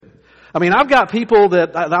I mean, I've got people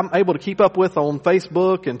that I'm able to keep up with on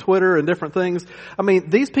Facebook and Twitter and different things. I mean,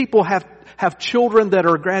 these people have children that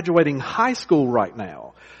are graduating high school right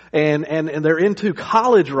now. And they're into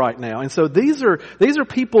college right now. And so these are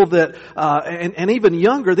people that, and even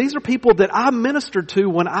younger, these are people that I ministered to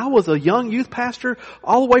when I was a young youth pastor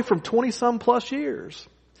all the way from 20 some plus years.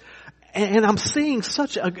 And I'm seeing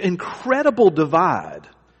such an incredible divide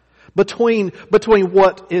between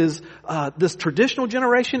what is, this traditional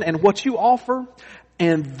generation and what you offer,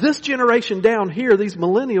 and this generation down here, these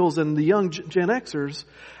millennials and the young Gen Xers,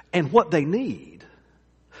 and what they need.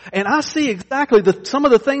 And I see exactly some of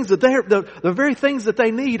the things that the very things that they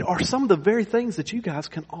need are some of the very things that you guys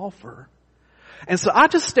can offer. And so I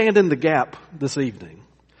just stand in the gap this evening.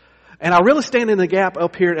 And I really stand in the gap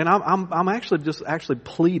up here, and I'm actually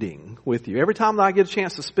pleading with you. Every time that I get a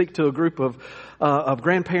chance to speak to a group of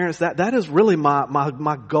grandparents, that is really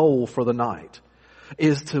my goal for the night,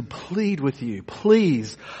 is to plead with you.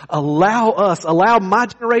 Please allow my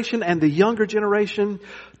generation and the younger generation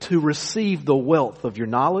to receive the wealth of your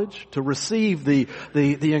knowledge, to receive the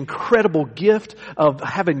incredible gift of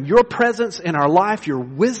having your presence in our life, your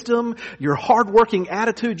wisdom, your hardworking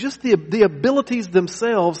attitude, just the abilities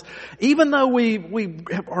themselves. Even though we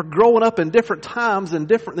are growing up in different times and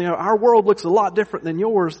different, our world looks a lot different than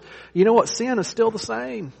yours. You know what? Sin is still the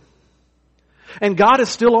same. And God is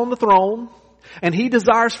still on the throne. And He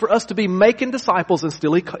desires for us to be making disciples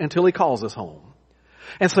until He calls us home.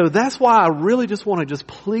 And so that's why I really just want to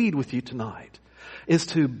plead with you tonight, is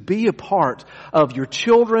to be a part of your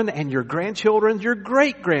children and your grandchildren, your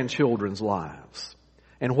great-grandchildren's lives.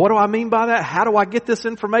 And what do I mean by that? How do I get this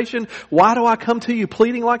information? Why do I come to you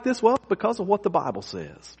pleading like this? Well, because of what the Bible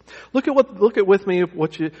says. Look with me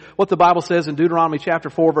what the Bible says in Deuteronomy chapter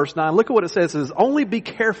 4 verse 9. Look at what it says. It says, only be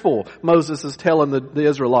careful, Moses is telling the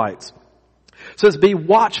Israelites. It says, be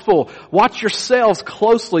watchful. Watch yourselves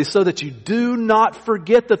closely so that you do not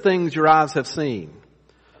forget the things your eyes have seen.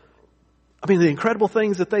 I mean, the incredible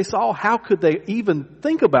things that they saw, how could they even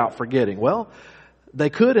think about forgetting? Well,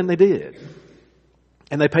 they could and they did.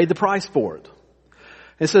 And they paid the price for it.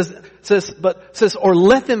 It says, or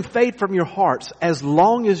let them fade from your hearts as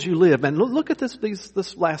long as you live. And look at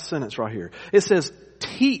this last sentence right here. It says,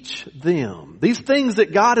 teach them these things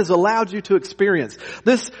that God has allowed you to experience.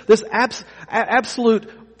 This absolute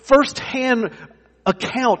first-hand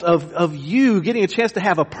account of you getting a chance to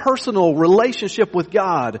have a personal relationship with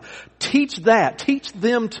God. Teach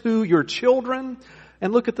them to your children,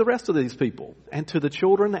 and look at the rest of these people, and to the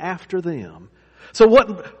children after them. So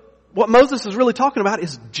what Moses is really talking about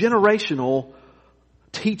is generational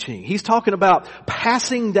teaching. He's talking about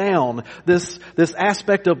passing down this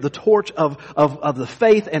aspect of the torch of the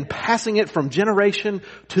faith and passing it from generation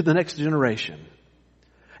to the next generation.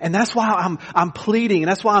 And that's why I'm pleading, and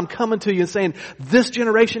that's why I'm coming to you and saying, this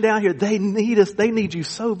generation down here, they need us. They need you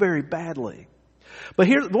so very badly. But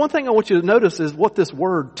here, the one thing I want you to notice is what this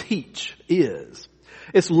word teach is.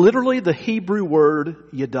 It's literally the Hebrew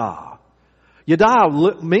word yadah.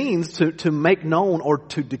 Yadah means to make known or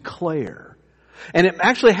to declare. And it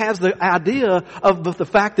actually has the idea of the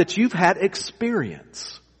fact that you've had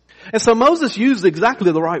experience. And so Moses used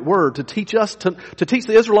exactly the right word to teach us, to teach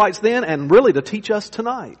the Israelites then, and really to teach us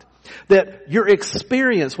tonight. That your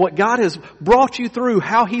experience, what God has brought you through,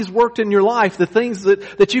 how He's worked in your life, the things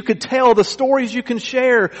that you could tell, the stories you can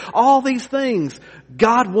share, all these things,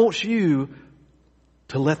 God wants you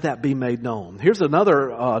to let that be made known. Here's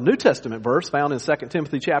another New Testament verse found in 2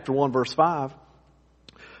 Timothy chapter 1 verse 5.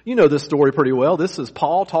 You know this story pretty well. This is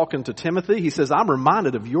Paul talking to Timothy. He says, I'm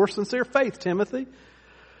reminded of your sincere faith, Timothy.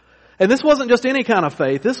 And this wasn't just any kind of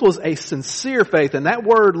faith. This was a sincere faith. And that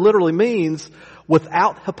word literally means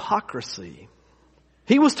without hypocrisy.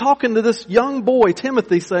 He was talking to this young boy,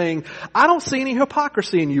 Timothy, saying, I don't see any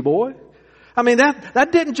hypocrisy in you, boy. I mean,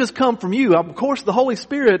 that didn't just come from you. Of course, the Holy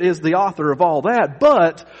Spirit is the author of all that.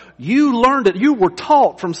 But you learned it. You were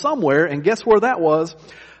taught from somewhere. And guess where that was?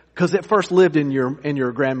 Because it first lived in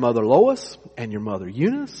your grandmother Lois and your mother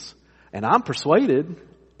Eunice. And I'm persuaded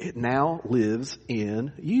it now lives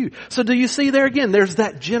in you. So do you see there again? There's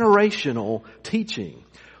that generational teaching.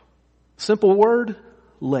 Simple word,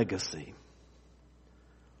 legacy.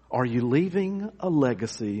 Are you leaving a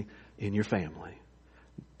legacy in your family?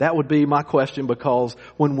 That would be my question, because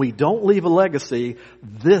when we don't leave a legacy,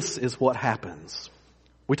 this is what happens.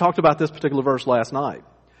 We talked about this particular verse last night.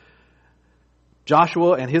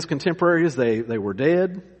 Joshua and his contemporaries, they were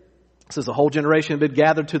dead. It says a whole generation had been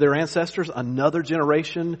gathered to their ancestors. Another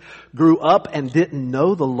generation grew up and didn't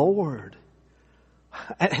know the Lord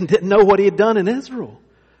and didn't know what He had done in Israel.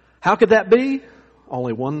 How could that be?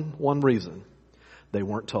 Only one reason. They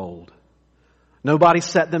weren't told. Nobody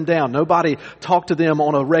sat them down. Nobody talked to them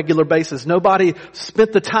on a regular basis. Nobody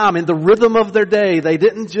spent the time in the rhythm of their day. They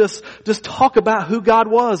didn't just talk about who God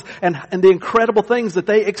was and the incredible things that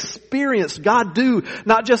they experienced God do,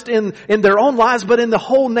 not just in their own lives, but in the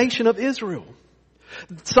whole nation of Israel.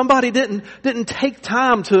 Somebody didn't take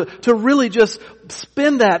time to really just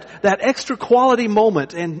spend that extra quality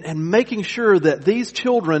moment and making sure that these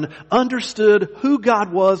children understood who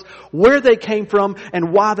God was, where they came from,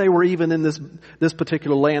 and why they were even in this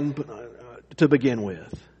particular land to begin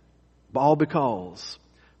with. All because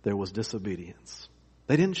there was disobedience.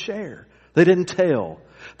 They didn't share. They didn't tell.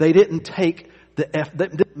 They didn't make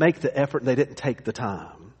the effort. They didn't take the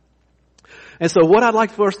time. And so what I'd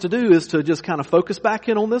like for us to do is to just kind of focus back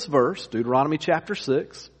in on this verse, Deuteronomy chapter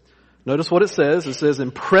 6. Notice what it says. It says,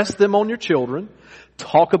 impress them on your children.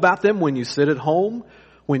 Talk about them when you sit at home,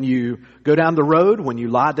 when you go down the road, when you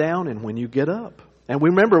lie down, and when you get up. And we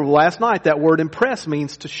remember last night that word impress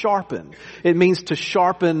means to sharpen. It means to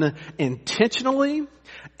sharpen intentionally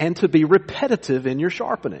and to be repetitive in your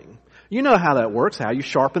sharpening. You know how that works, how you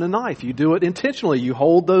sharpen a knife. You do it intentionally. You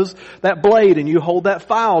hold that blade and you hold that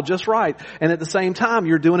file just right. And at the same time,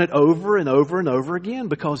 you're doing it over and over and over again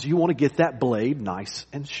because you want to get that blade nice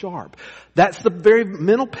and sharp. That's the very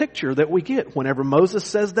mental picture that we get whenever Moses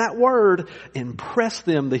says that word, impress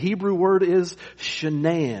them. The Hebrew word is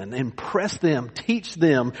shenan. Impress them, teach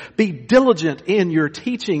them, be diligent in your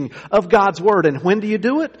teaching of God's word. And when do you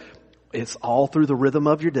do it? It's all through the rhythm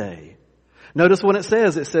of your day. Notice when it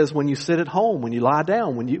says when you sit at home, when you lie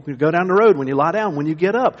down, when you go down the road, when you lie down, when you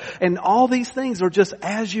get up. And all these things are just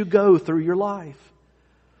as you go through your life.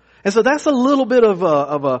 And so that's a little bit of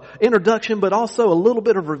a introduction, but also a little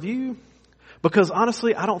bit of review. Because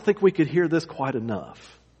honestly, I don't think we could hear this quite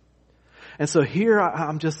enough. And so here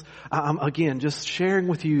I'm again just sharing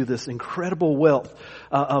with you this incredible wealth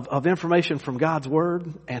of information from God's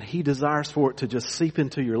Word. And He desires for it to just seep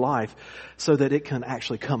into your life so that it can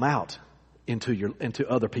actually come out into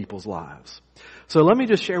other people's lives. So let me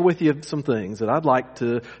just share with you some things that I'd like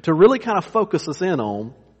to really kind of focus us in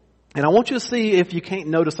on. And I want you to see if you can't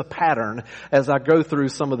notice a pattern as I go through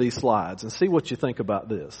some of these slides and see what you think about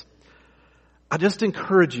this. I just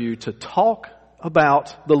encourage you to talk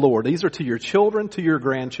about the Lord. These are to your children, to your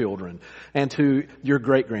grandchildren, and to your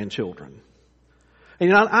great-grandchildren.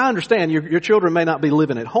 And I understand your children may not be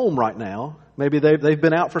living at home right now. Maybe they've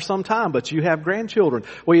been out for some time, but you have grandchildren.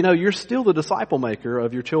 Well, you're still the disciple maker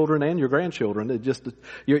of your children and your grandchildren. It just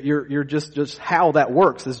you're just how that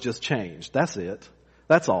works is just changed. That's it.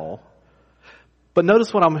 That's all. But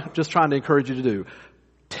notice what I'm just trying to encourage you to do.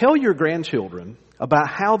 Tell your grandchildren about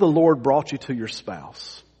how the Lord brought you to your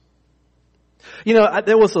spouse.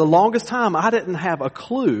 There was the longest time I didn't have a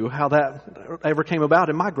clue how that ever came about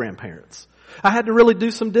in my grandparents. I had to really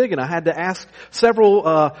do some digging. I had to ask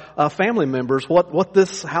several family members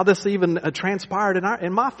how this even transpired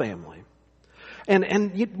in my family.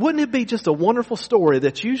 And wouldn't it be just a wonderful story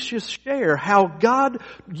that you just share how God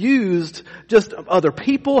used just other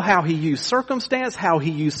people, how He used circumstance, how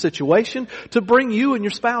He used situation to bring you and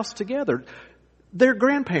your spouse together. They're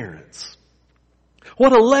grandparents.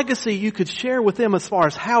 What a legacy you could share with them as far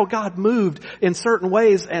as how God moved in certain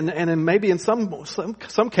ways, and maybe in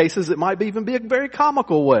some cases it might even be a very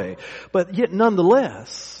comical way. But yet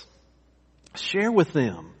nonetheless, share with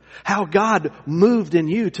them how God moved in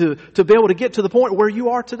you to be able to get to the point where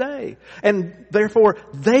you are today. And therefore,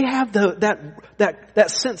 they have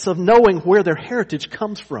that sense of knowing where their heritage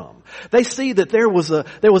comes from. They see that there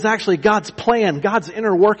was actually God's plan, God's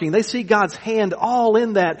inner working. They see God's hand all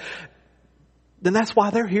in that. Then that's why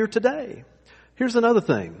they're here today. Here's another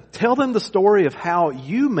thing. Tell them the story of how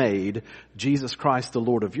you made Jesus Christ the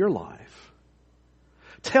Lord of your life.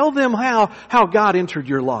 Tell them how God entered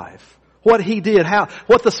your life. What He did,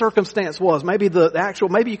 what the circumstance was. Maybe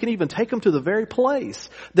maybe you can even take them to the very place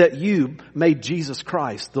that you made Jesus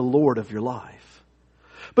Christ the Lord of your life.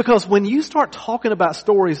 Because when you start talking about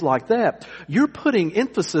stories like that, you're putting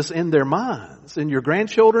emphasis in their minds, in your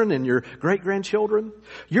grandchildren and your great-grandchildren.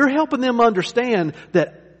 You're helping them understand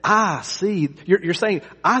that you're saying,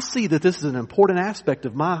 I see that this is an important aspect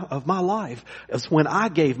of my life, as when I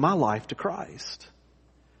gave my life to Christ.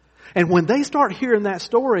 And when they start hearing that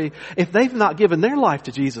story, if they've not given their life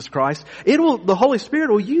to Jesus Christ, the Holy Spirit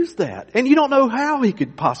will use that. And you don't know how He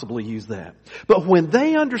could possibly use that. But when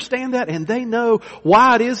they understand that and they know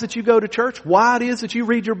why it is that you go to church, why it is that you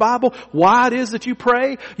read your Bible, why it is that you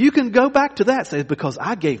pray, you can go back to that and say, because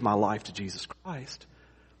I gave my life to Jesus Christ.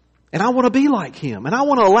 And I want to be like Him. And I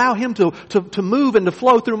want to allow Him to move and to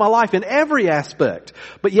flow through my life in every aspect.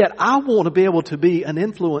 But yet I want to be able to be an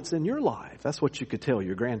influence in your life. That's what you could tell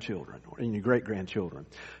your grandchildren and your great-grandchildren.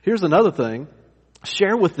 Here's another thing.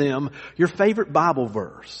 Share with them your favorite Bible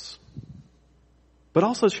verse. But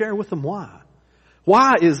also share with them why.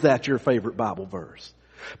 Why is that your favorite Bible verse?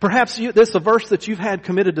 Perhaps this is a verse that you've had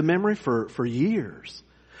committed to memory for years.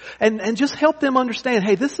 And just help them understand,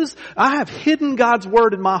 hey, I have hidden God's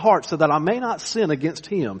Word in my heart so that I may not sin against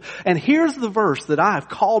Him. And here's the verse that I have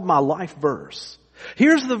called my life verse.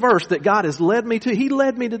 Here's the verse that God has led me to. He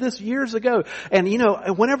led me to this years ago. And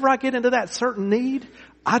whenever I get into that certain need,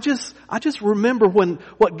 I just remember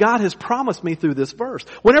what God has promised me through this verse.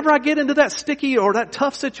 Whenever I get into that sticky or that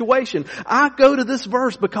tough situation, I go to this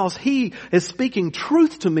verse because He is speaking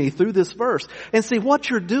truth to me through this verse. And see, what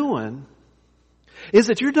you're doing is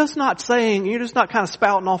that you're just not kind of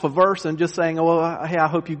spouting off a verse and just saying, oh, hey, I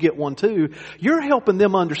hope you get one too. You're helping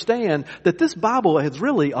them understand that this Bible is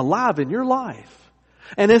really alive in your life.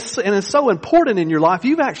 And it's so important in your life.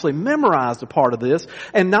 You've actually memorized a part of this.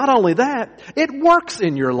 And not only that, it works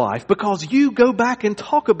in your life because you go back and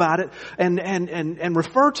talk about it and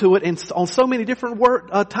refer to it on so many different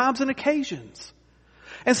times and occasions.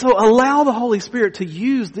 And so allow the Holy Spirit to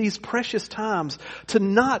use these precious times to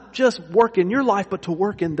not just work in your life, but to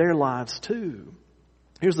work in their lives too.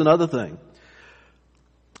 Here's another thing.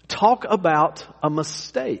 Talk about a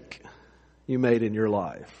mistake you made in your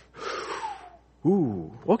life.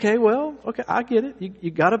 Ooh, okay, I get it.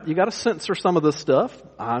 You gotta censor some of this stuff.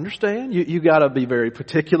 I understand. You gotta be very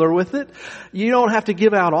particular with it. You don't have to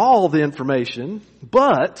give out all the information,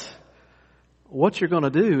 but what you're gonna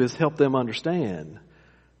do is help them understand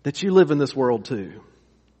that you live in this world too.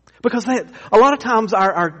 Because a lot of times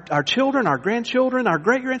our children, our grandchildren, our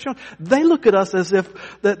great-grandchildren, they look at us as if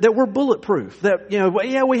that we're bulletproof. That,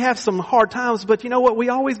 we have some hard times, but you know what? We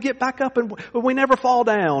always get back up and we never fall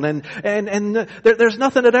down. And there's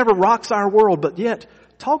nothing that ever rocks our world. But yet,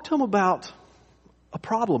 talk to them about a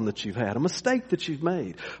problem that you've had, a mistake that you've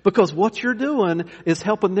made. Because what you're doing is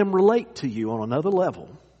helping them relate to you on another level.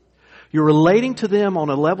 You're relating to them on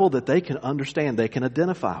a level that they can understand, they can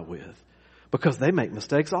identify with. Because they make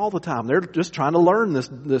mistakes all the time. They're just trying to learn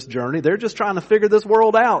this journey. They're just trying to figure this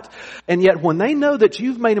world out. And yet when they know that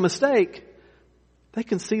you've made a mistake, they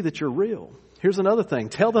can see that you're real. Here's another thing.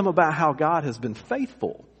 Tell them about how God has been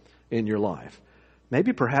faithful in your life.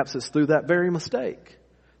 Maybe perhaps it's through that very mistake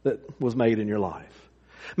that was made in your life.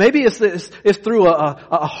 Maybe it's through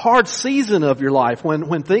a hard season of your life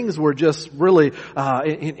when things were just really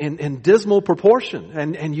in dismal proportion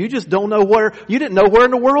and you just didn't know where in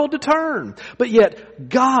the world to turn. But yet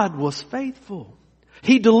God was faithful.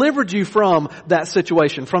 He delivered you from that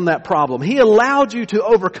situation, from that problem. He allowed you to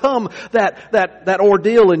overcome that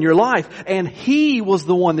ordeal in your life, and He was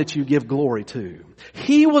the one that you give glory to.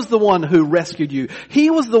 He was the one who rescued you. He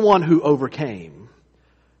was the one who overcame.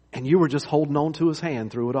 And you were just holding on to His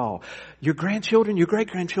hand through it all. Your grandchildren, your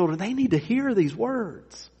great-grandchildren, they need to hear these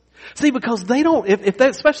words. See, because they don't,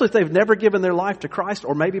 especially if they've never given their life to Christ,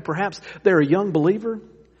 or maybe perhaps they're a young believer,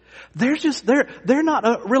 they're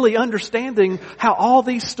not really understanding how all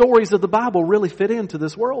these stories of the Bible really fit into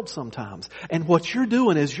this world sometimes. And what you're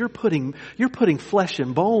doing is you're putting flesh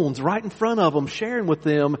and bones right in front of them, sharing with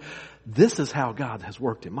them, this is how God has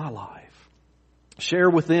worked in my life.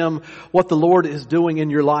 Share with them what the Lord is doing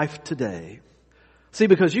in your life today. See,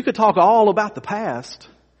 because you could talk all about the past,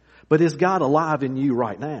 but is God alive in you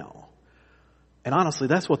right now? And honestly,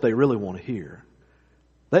 that's what they really want to hear.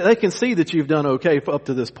 They can see that you've done okay up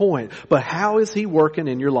to this point, but how is He working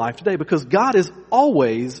in your life today? Because God is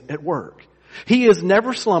always at work. He is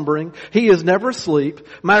never slumbering. He is never asleep.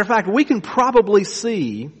 Matter of fact, we can probably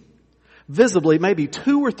see visibly maybe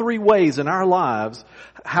 2 or 3 ways in our lives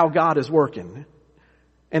how God is working.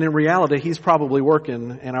 And in reality, He's probably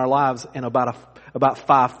working in our lives in about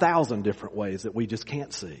 5,000 different ways that we just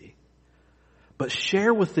can't see. But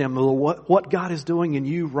share with them what God is doing in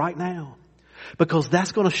you right now. Because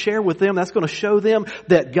that's going to share with them, that's going to show them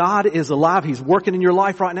that God is alive. He's working in your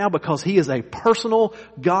life right now because He is a personal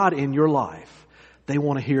God in your life. They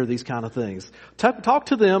want to hear these kind of things. Talk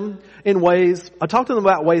to them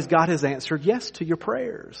about ways God has answered yes to your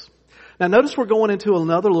prayers. Now notice we're going into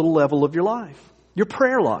another little level of your life. Your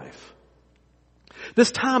prayer life.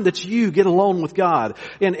 This time that you get alone with God.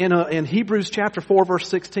 In Hebrews chapter 4 verse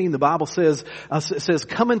 16, the Bible says,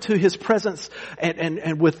 come into His presence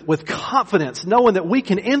and with confidence, knowing that we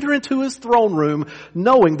can enter into His throne room,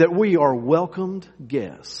 knowing that we are welcomed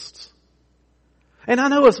guests. And I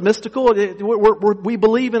know it's mystical. We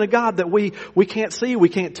believe in a God that we can't see, we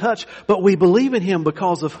can't touch, but we believe in Him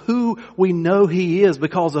because of who we know He is,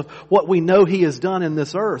 because of what we know He has done in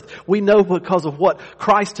this earth. We know because of what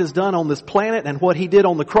Christ has done on this planet and what He did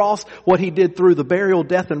on the cross, what He did through the burial,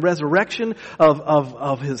 death, and resurrection of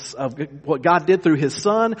what God did through His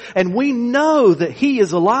Son. And we know that He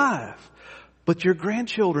is alive. But your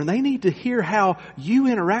grandchildren, they need to hear how you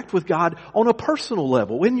interact with God on a personal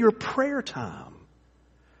level, in your prayer time.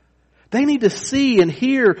 They need to see and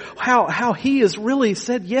hear how He has really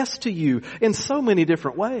said yes to you in so many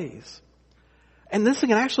different ways. And this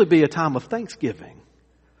can actually be a time of thanksgiving,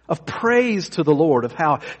 of praise to the Lord, of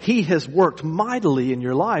how He has worked mightily in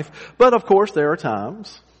your life. But of course, there are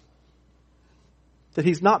times that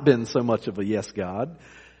He's not been so much of a yes God.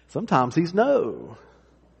 Sometimes He's no.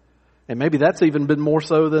 And maybe that's even been more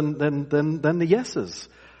so than the yeses.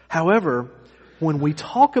 However, when we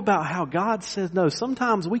talk about how God says no,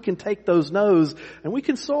 sometimes we can take those no's and we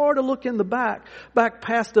can sort of look in the back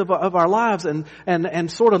past of our lives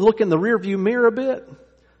and sort of look in the rearview mirror a bit.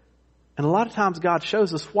 And a lot of times God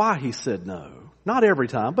shows us why He said no. Not every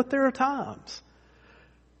time, but there are times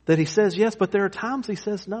that He says yes, but there are times He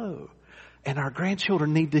says no. And our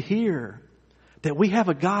grandchildren need to hear that we have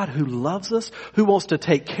a God who loves us, who wants to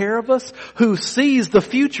take care of us, who sees the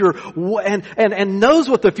future and knows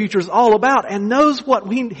what the future is all about, and knows what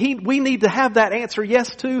we need to have that answer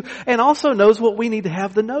yes to, and also knows what we need to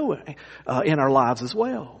have the no in our lives as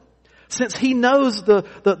well. Since He knows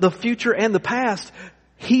the future and the past,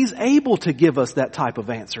 He's able to give us that type of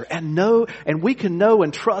answer and we can know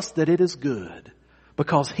and trust that it is good,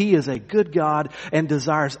 because He is a good God and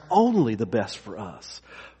desires only the best for us.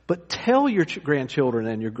 But tell your grandchildren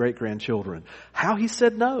and your great-grandchildren how He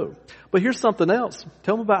said no. But here's something else.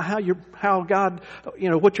 Tell them about how God,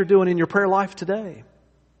 what you're doing in your prayer life today.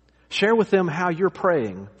 Share with them how you're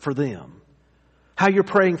praying for them. How you're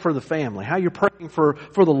praying for the family. How you're praying for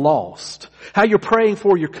the lost. How you're praying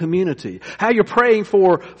for your community. How you're praying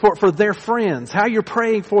for their friends. How you're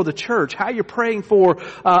praying for the church. How you're praying for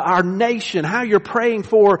our nation. How you're praying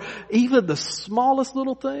for even the smallest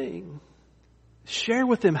little thing. Share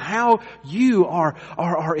with them how you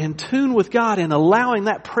are in tune with God and allowing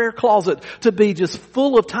that prayer closet to be just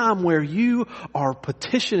full of time where you are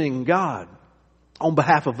petitioning God on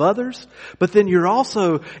behalf of others. But then you're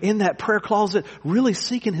also in that prayer closet really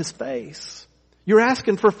seeking His face. You're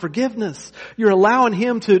asking for forgiveness. You're allowing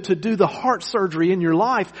Him to do the heart surgery in your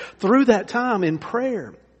life through that time in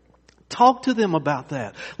prayer. Talk to them about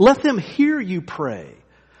that. Let them hear you pray.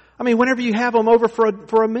 I mean, whenever you have them over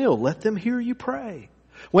for a meal, let them hear you pray.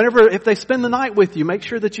 If they spend the night with you, make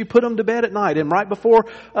sure that you put them to bed at night. And right before,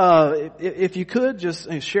 if you could,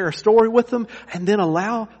 just share a story with them and then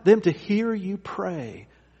allow them to hear you pray.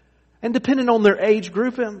 And depending on their age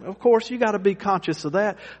group, and of course, you got to be conscious of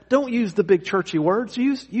that. Don't use the big churchy words.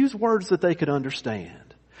 Use words that they could understand.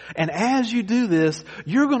 And as you do this,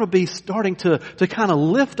 you're going to be starting to kind of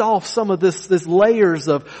lift off some of this layers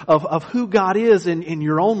of who God is in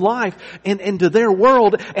your own life and into their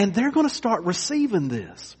world. And they're going to start receiving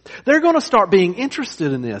this. They're going to start being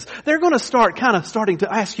interested in this. They're going to starting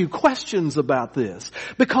to ask you questions about this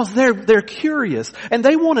because they're curious and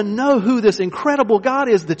they want to know who this incredible God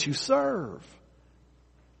is that you serve.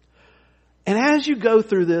 And as you go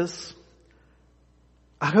through this,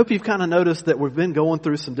 I hope you've kind of noticed that we've been going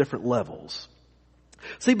through some different levels.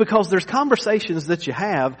 See, because there's conversations that you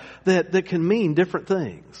have that can mean different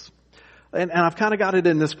things. And I've kind of got it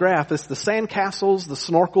in this graph. It's the sandcastles, the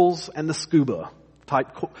snorkels, and the scuba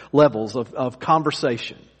type levels of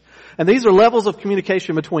conversation. And these are levels of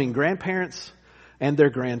communication between grandparents and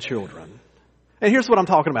their grandchildren. And here's what I'm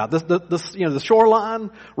talking about. The shoreline,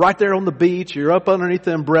 right there on the beach, you're up underneath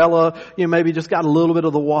the umbrella, you maybe just got a little bit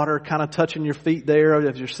of the water kind of touching your feet there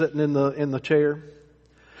as you're sitting in the chair.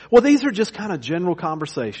 Well, these are just kind of general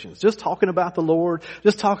conversations, just talking about the Lord,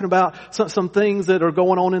 just talking about some things that are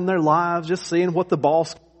going on in their lives, just seeing what the ball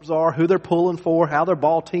scores are, who they're pulling for, how their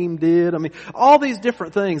ball team did. I mean, all these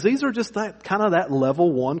different things. These are just that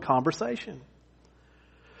level 1 conversation.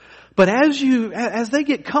 But as they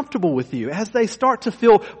get comfortable with you, as they start to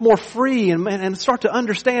feel more free and start to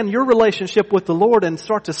understand your relationship with the Lord and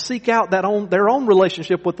start to seek out their own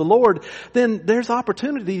relationship with the Lord, then there's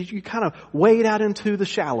opportunities you kind of wade out into the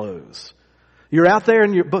shallows. You're out there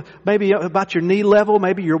and you're maybe about your knee level,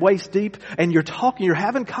 maybe you're waist deep, and you're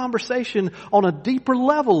having conversation on a deeper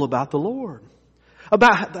level about the Lord.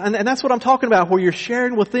 And that's what I'm talking about, where you're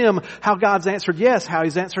sharing with them how God's answered yes, how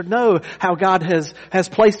He's answered no, how God has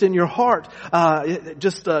placed in your heart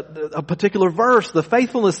just a particular verse, the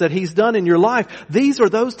faithfulness that He's done in your life. These are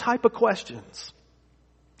those type of questions.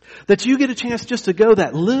 That you get a chance just to go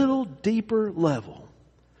that little deeper level.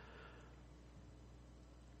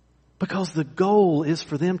 Because the goal is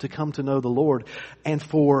for them to come to know the Lord and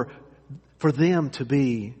for them to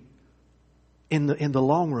be in the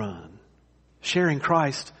long run sharing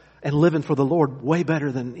Christ and living for the Lord way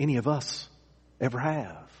better than any of us ever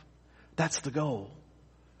have. That's the goal.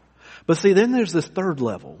 But see, then there's this third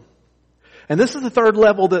level. And this is the third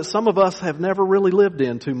level that some of us have never really lived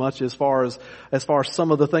in too much as far as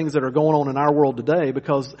some of the things that are going on in our world today,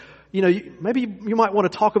 because, maybe you might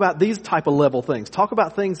want to talk about these type of level things. Talk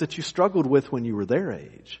about things that you struggled with when you were their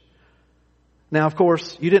age. Now, of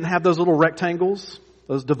course, you didn't have those little rectangles,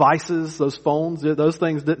 those devices, those phones, those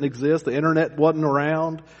things didn't exist. The internet wasn't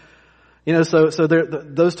around. So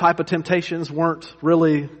those type of temptations weren't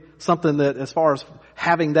really something that, as far as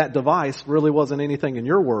having that device, really wasn't anything in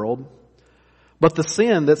your world. But the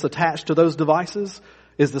sin that's attached to those devices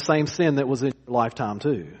is the same sin that was in your lifetime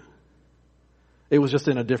too. It was just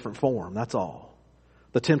in a different form, that's all.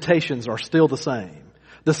 The temptations are still the same.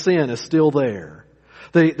 The sin is still there.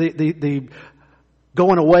 The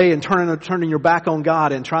going away and turning your back on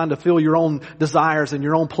God and trying to fill your own desires and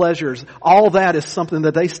your own pleasures, all that is something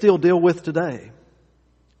that they still deal with today.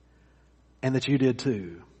 And that you did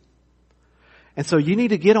too. And so you need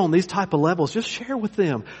to get on these type of levels. Just share with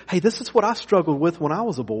them, hey, this is what I struggled with when I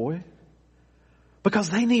was a boy. Because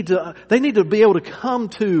they need to be able to come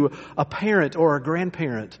to a parent or a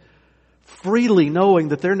grandparent freely, knowing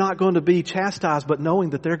that they're not going to be chastised, but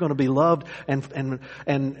knowing that they're going to be loved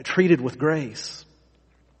and treated with grace.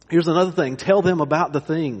 Here's another thing. Tell them about the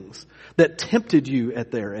things that tempted you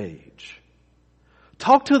at their age.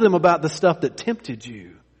 Talk to them about the stuff that tempted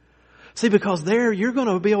you. See, because there you're going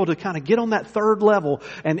to be able to kind of get on that third level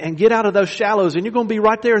and get out of those shallows, and you're going to be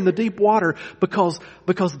right there in the deep water because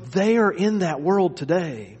they are in that world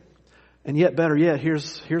today. And yet, better yet,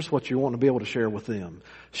 here's what you want to be able to share with them.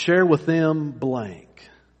 Share with them blank.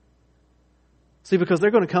 See, because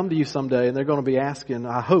they're going to come to you someday and they're going to be asking,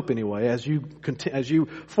 I hope anyway, as you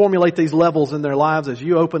formulate these levels in their lives, as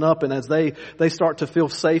you open up and as they start to feel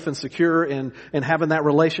safe and secure in having that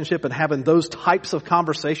relationship and having those types of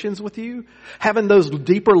conversations with you, having those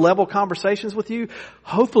deeper level conversations with you,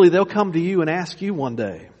 hopefully they'll come to you and ask you one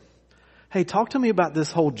day, hey, talk to me about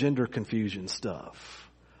this whole gender confusion stuff.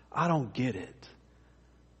 I don't get it.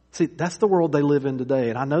 See, that's the world they live in today,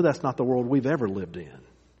 and I know that's not the world we've ever lived in.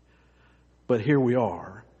 But here we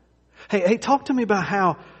are. Hey, talk to me about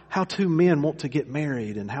how two men want to get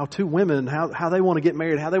married and how two women, how they want to get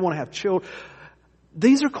married, how they want to have children.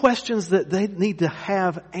 These are questions that they need to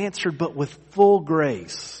have answered, but with full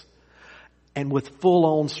grace and with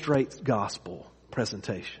full-on straight gospel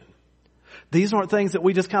presentation. These aren't things that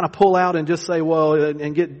we just kind of pull out and just say, well,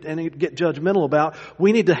 and get judgmental about.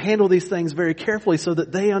 We need to handle these things very carefully so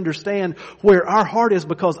that they understand where our heart is,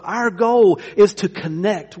 because our goal is to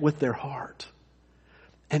connect with their heart.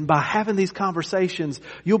 And by having these conversations,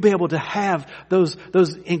 you'll be able to have those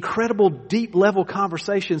incredible deep level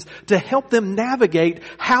conversations to help them navigate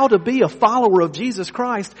how to be a follower of Jesus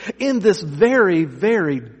Christ in this very,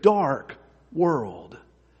 very dark world.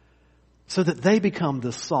 So that they become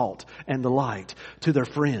the salt and the light to their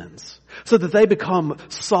friends. So that they become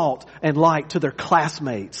salt and light to their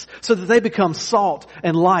classmates. So that they become salt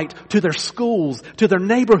and light to their schools, to their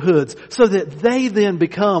neighborhoods. So that they then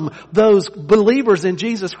become those believers in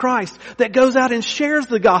Jesus Christ that goes out and shares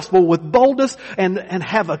the gospel with boldness and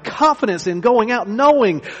have a confidence in going out,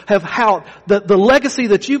 knowing of how the legacy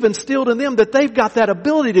that you've instilled in them, that they've got that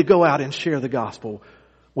ability to go out and share the gospel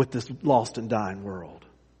with this lost and dying world.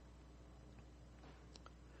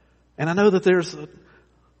 And I know that there's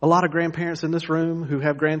a lot of grandparents in this room who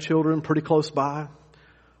have grandchildren pretty close by,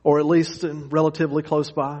 or at least relatively close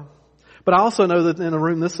by. But I also know that in a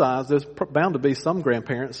room this size, there's bound to be some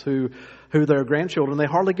grandparents who their grandchildren they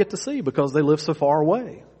hardly get to see because they live so far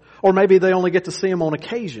away. Or maybe they only get to see them on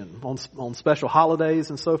occasion, on special holidays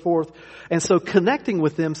and so forth. And so connecting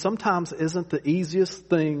with them sometimes isn't the easiest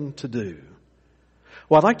thing to do.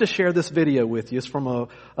 Well, I'd like to share this video with you. It's from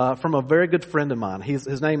a very good friend of mine.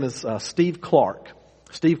 His name is Steve Clark.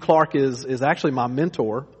 Steve Clark is actually my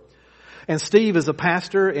mentor, and Steve is a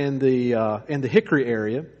pastor in the Hickory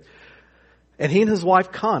area. And he and his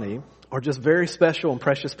wife Connie are just very special and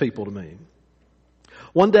precious people to me.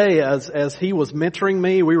 One day, as he was mentoring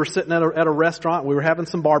me, we were sitting at a restaurant. We were having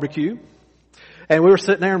some barbecue. And we were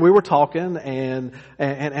sitting there and we were talking and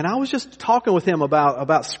I was just talking with him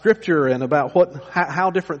about scripture and about how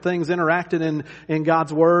different things interacted in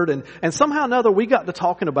God's word. And somehow or another we got to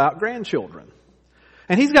talking about grandchildren.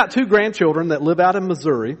 And he's got two grandchildren that live out in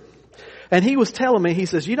Missouri. And he was telling me, he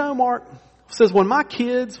says, Mark, says, when my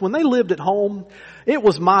kids, when they lived at home, it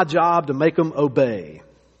was my job to make them obey.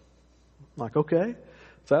 I'm like, okay.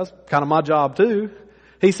 So that's kind of my job too.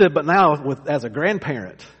 He said, but now as a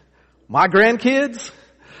grandparent, my grandkids,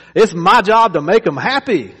 it's my job to make them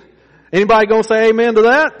happy. Anybody gonna say amen to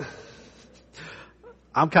that?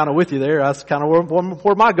 I'm kind of with you there. That's kind of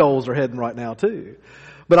where my goals are heading right now too.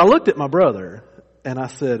 But I looked at my brother and I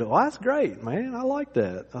said, well, that's great, man. I like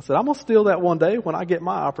that. I said, I'm going to steal that one day when I get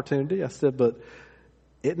my opportunity. I said, but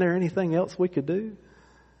isn't there anything else we could do?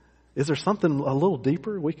 Is there something a little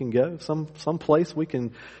deeper we can go? Some place we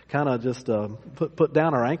can kind of just put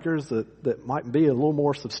down our anchors that might be a little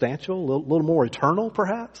more substantial, a little more eternal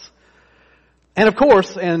perhaps? And of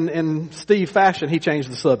course, in Steve fashion, he changed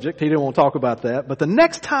the subject. He didn't want to talk about that. But the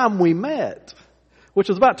next time we met, which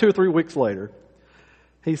was about 2 or 3 weeks later,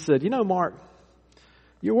 he said, you know, Mark,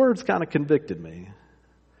 your words kind of convicted me.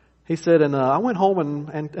 He said, and I went home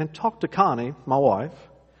and talked to Connie, my wife.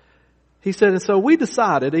 He said, and so we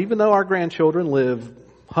decided, even though our grandchildren live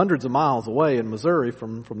hundreds of miles away in Missouri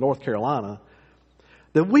from North Carolina,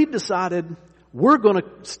 that we decided we're going to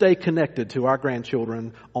stay connected to our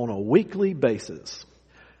grandchildren on a weekly basis.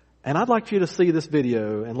 And I'd like you to see this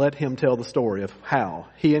video and let him tell the story of how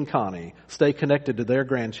he and Connie stay connected to their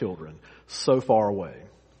grandchildren so far away.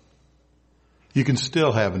 You can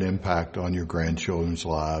still have an impact on your grandchildren's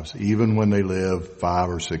lives, even when they live 5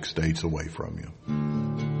 or 6 states away from you.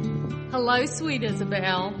 Hello, sweet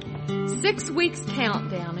Isabel. 6 weeks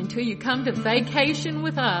countdown until you come to vacation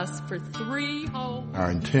with us for 3 whole weeks.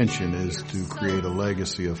 Our intention is to create a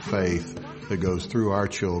legacy of faith that goes through our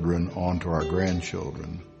children onto our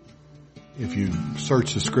grandchildren. If you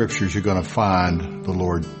search the scriptures, you're going to find the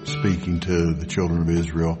Lord speaking to the children of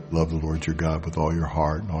Israel, love the Lord your God with all your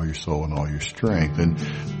heart and all your soul and all your strength. And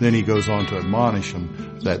then he goes on to admonish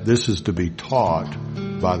them that this is to be taught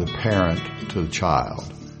by the parent to the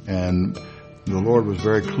child. And the Lord was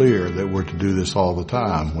very clear that we're to do this all the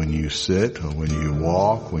time. When you sit, or when you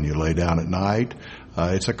walk, when you lay down at night,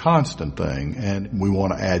 it's a constant thing. And we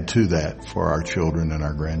want to add to that for our children and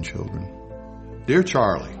our grandchildren. Dear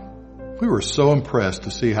Charlie, we were so impressed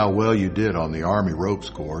to see how well you did on the Army ropes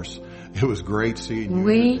course. It was great seeing you.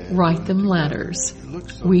 We write them letters.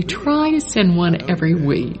 We try to send one every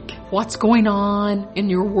week. What's going on in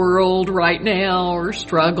your world right now, or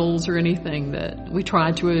struggles or anything that we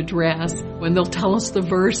try to address when they'll tell us the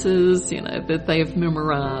verses, that they have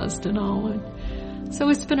memorized and all. And so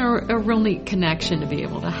it's been a real neat connection to be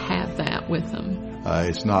able to have that with them.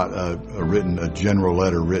 It's not a general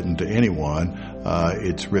letter written to anyone.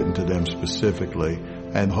 It's written to them specifically.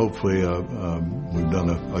 And hopefully we've done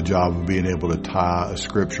a job of being able to tie a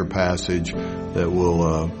scripture passage that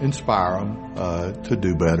will inspire them to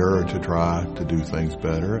do better or to try to do things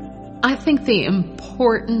better. I think the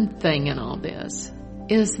important thing in all this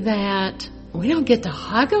is that we don't get to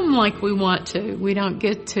hug them like we want to. We don't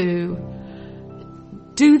get to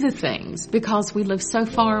do the things because we live so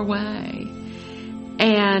far away.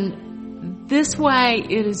 And this way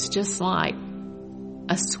it is just like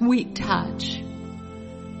a sweet touch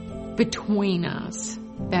between us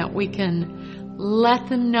that we can let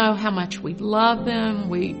them know how much we love them.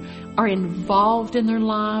 We are involved in their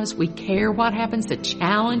lives. We care what happens, the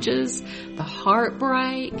challenges, the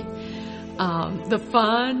heartbreak, the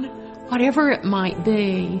fun, whatever it might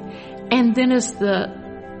be. And then is the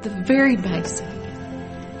very basic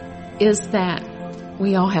is that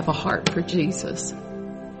we all have a heart for Jesus.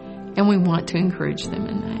 And we want to encourage them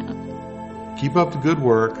in that. Keep up the good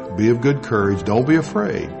work. Be of good courage. Don't be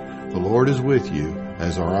afraid. The Lord is with you,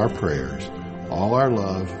 as are our prayers. All our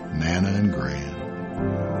love, Nana and Gran.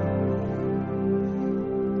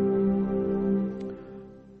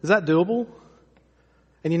 Is that doable?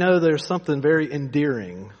 And there's something very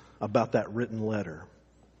endearing about that written letter.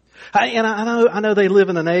 I know they live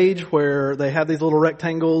in an age where they have these little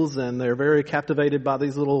rectangles and they're very captivated by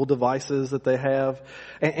these little devices that they have.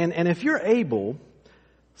 And if you're able,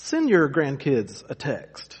 send your grandkids a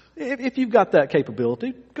text. If you've got that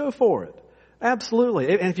capability, go for it. Absolutely.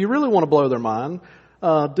 And if you really want to blow their mind,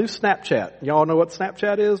 do Snapchat. Y'all know what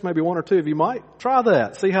Snapchat is? Maybe one or two of you might. Try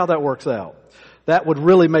that. See how that works out. That would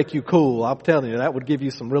really make you cool. I'm telling you, that would give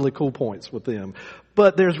you some really cool points with them.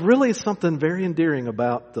 But there's really something very endearing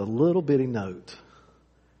about the little bitty note.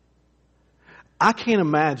 I can't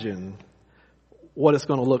imagine what it's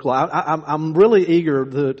going to look like. I'm really eager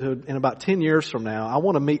to in about 10 years from now, I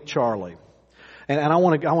want to meet Charlie. And I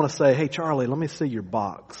want to say, hey, Charlie, let me see your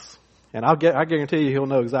box. And I guarantee you he'll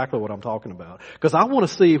know exactly what I'm talking about. Because I want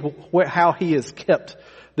to see how he has kept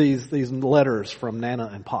these letters from Nana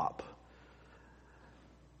and Pop.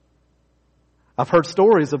 I've heard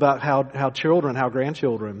stories about how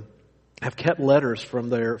grandchildren have kept letters from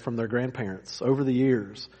their grandparents over the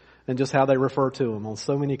years, and just how they refer to them on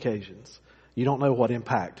so many occasions. You don't know what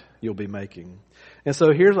impact you'll be making. And so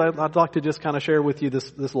I'd like to just kind of share with you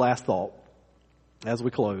this last thought as we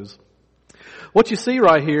close. What you see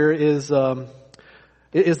right here is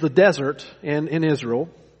the desert in Israel,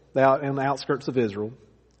 in the outskirts of Israel.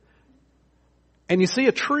 And you see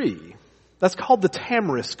a tree. That's called the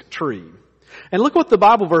tamarisk tree. And look what the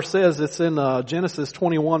Bible verse says. It's in Genesis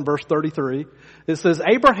 21 verse 33. It says,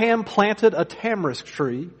 Abraham planted a tamarisk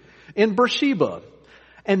tree in Beersheba,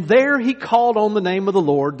 and there he called on the name of the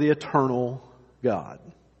Lord, the eternal God.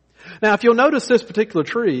 Now, if you'll notice, this particular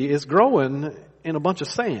tree is growing in a bunch of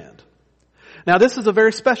sand. Now, this is a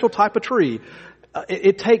very special type of tree.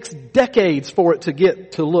 It takes decades for it to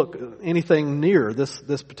get to look anything near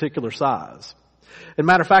this particular size. As a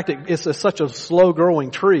matter of fact, it's such a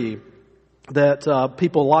slow-growing tree that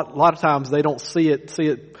people a lot of times they don't see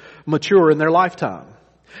it mature in their lifetime.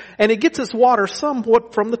 And it gets its water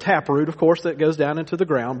somewhat from the taproot, of course, that goes down into the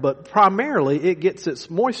ground, but primarily it gets its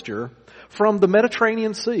moisture from the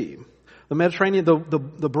Mediterranean Sea. The Mediterranean,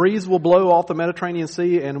 the breeze will blow off the Mediterranean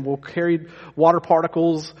Sea and will carry water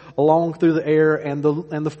particles along through the air, and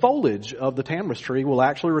the foliage of the tamarisk tree will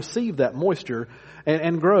actually receive that moisture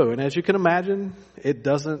and grow. And as you can imagine,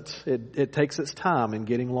 it takes its time in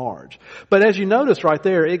getting large. But as you notice right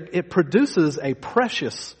there, it produces a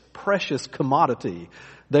precious commodity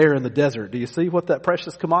there in the desert. Do you see what that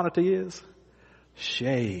precious commodity is?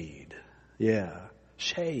 Shade. Yeah,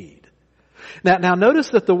 shade. Now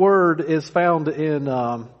notice that the word is found in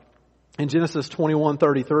Genesis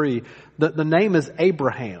 21:33. The name is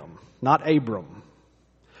Abraham, not Abram.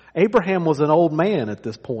 Abraham was an old man at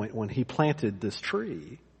this point when he planted this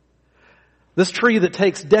tree. This tree that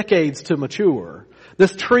takes decades to mature.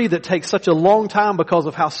 This tree that takes such a long time because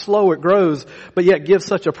of how slow it grows, but yet gives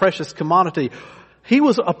such a precious commodity. He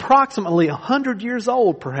was approximately 100 years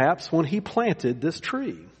old, perhaps, when he planted this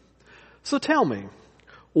tree. So tell me,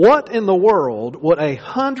 what in the world would a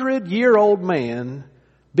 100-year-old man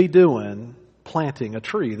be doing planting a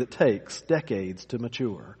tree that takes decades to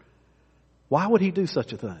mature? Why would he do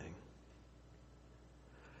such a thing?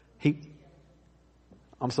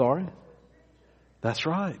 I'm sorry? That's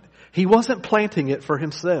right. He wasn't planting it for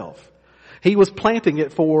himself. He was planting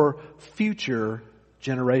it for future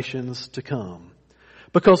generations to come.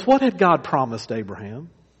 Because what had God promised Abraham?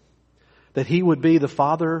 That he would be the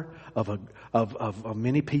father of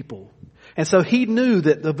many people. And so he knew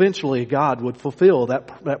that eventually God would fulfill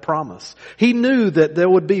that promise. He knew that there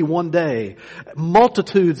would be one day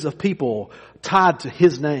multitudes of people tied to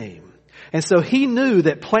his name. And so he knew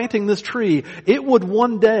that planting this tree, it would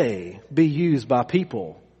one day be used by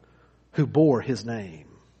people who bore his name.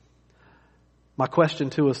 My question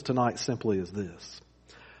to us tonight simply is this.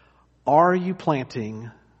 Are you planting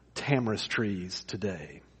tamarisk trees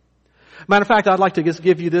today? Matter of fact, I'd like to just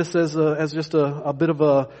give you this as just a bit of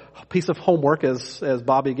a piece of homework as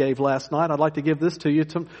Bobby gave last night. I'd like to give this to you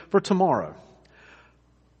for tomorrow.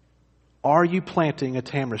 Are you planting a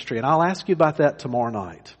tamarisk tree? And I'll ask you about that tomorrow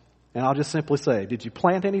night. And I'll just simply say, did you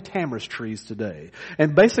plant any tamarisk trees today?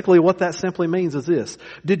 And basically what that simply means is this.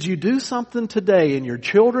 Did you do something today in your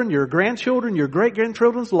children, your grandchildren, your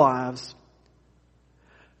great-grandchildren's lives?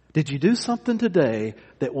 Did you do something today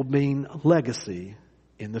that will mean legacy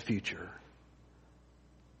in the future?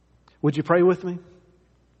 Would you pray with me?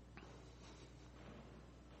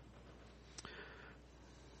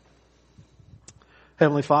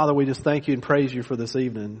 Heavenly Father, we just thank you and praise you for this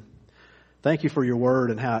evening. Thank you for your word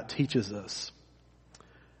and how it teaches us.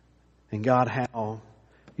 And God, how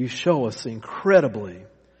you show us incredibly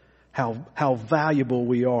how valuable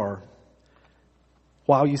we are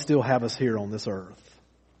while you still have us here on this earth.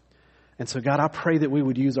 And so God, I pray that we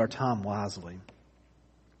would use our time wisely.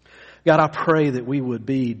 God, I pray that we would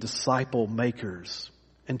be disciple makers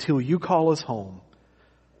until you call us home.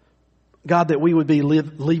 God, that we would be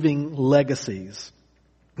leaving legacies.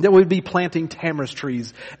 That we'd be planting tamarisk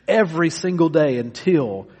trees every single day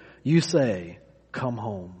until you say, come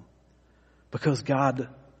home. Because God,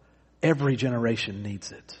 every generation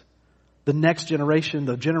needs it. The next generation,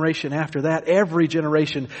 the generation after that, every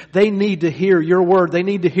generation, they need to hear your word. They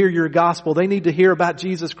need to hear your gospel. They need to hear about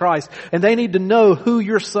Jesus Christ. And they need to know who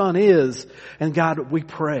your Son is. And God, we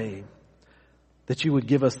pray that you would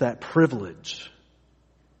give us that privilege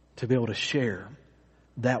to be able to share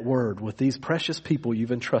that word with these precious people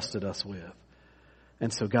you've entrusted us with.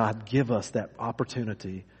 And so God, give us that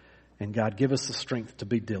opportunity. And God, give us the strength to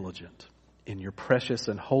be diligent. In your precious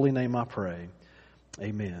and holy name I pray.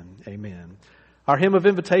 Amen. Amen. Our hymn of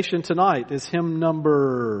invitation tonight is hymn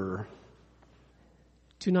number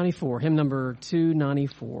 294, hymn number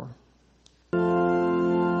 294.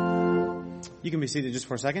 You can be seated just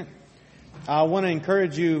for a second. I want to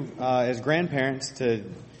encourage you as grandparents to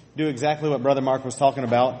do exactly what Brother Mark was talking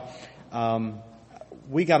about.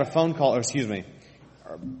 We got a phone call,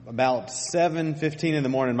 about 7:15 in the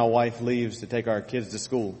morning, my wife leaves to take our kids to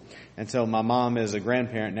school. And so my mom, as a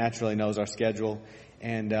grandparent, naturally knows our schedule.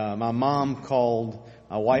 And my mom called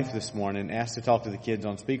my wife this morning, asked to talk to the kids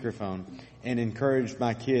on speakerphone, and encouraged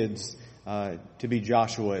my kids to be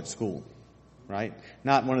Joshua at school. Right?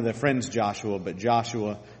 Not one of their friends Joshua, but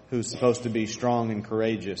Joshua, who's supposed to be strong and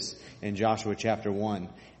courageous in Joshua chapter 1.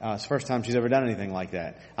 It's the first time she's ever done anything like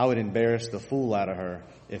that. I would embarrass the fool out of her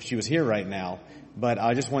if she was here right now. But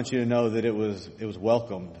I just want you to know that it was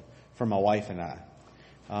welcomed for my wife and I.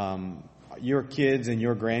 Your kids and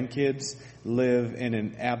your grandkids live in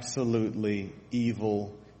an absolutely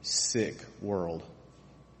evil, sick world.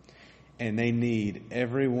 And they need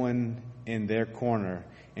everyone in their corner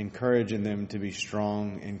encouraging them to be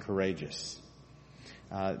strong and courageous.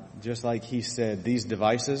 Just like he said, these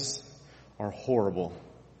devices are horrible.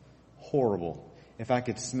 Horrible. If I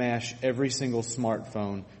could smash every single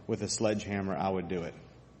smartphone with a sledgehammer, I would do it.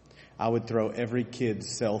 I would throw every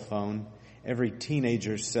kid's cell phone, every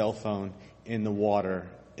teenager's cell phone in the water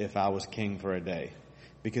if I was king for a day.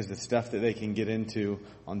 Because the stuff that they can get into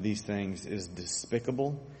on these things is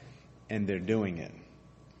despicable, and they're doing it.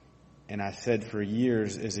 And I said for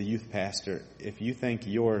years as a youth pastor, if you think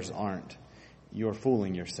yours aren't, you're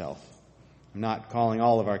fooling yourself. I'm not calling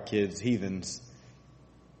all of our kids heathens,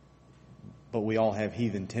 but we all have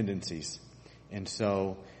heathen tendencies. And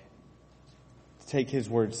so take his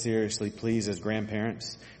word seriously, please, as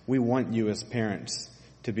grandparents. We want you as parents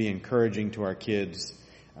to be encouraging to our kids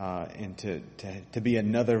and to be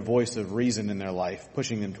another voice of reason in their life,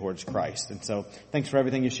 pushing them towards Christ. And so thanks for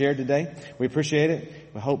everything you shared today. We appreciate it.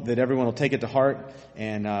 We hope that everyone will take it to heart.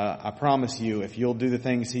 And I promise you, if you'll do the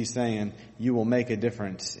things he's saying, you will make a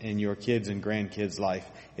difference in your kids' and grandkids' life.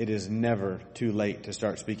 It is never too late to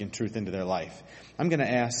start speaking truth into their life. I'm going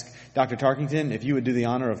to ask Dr. Tarkington if you would do the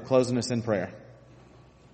honor of closing us in prayer.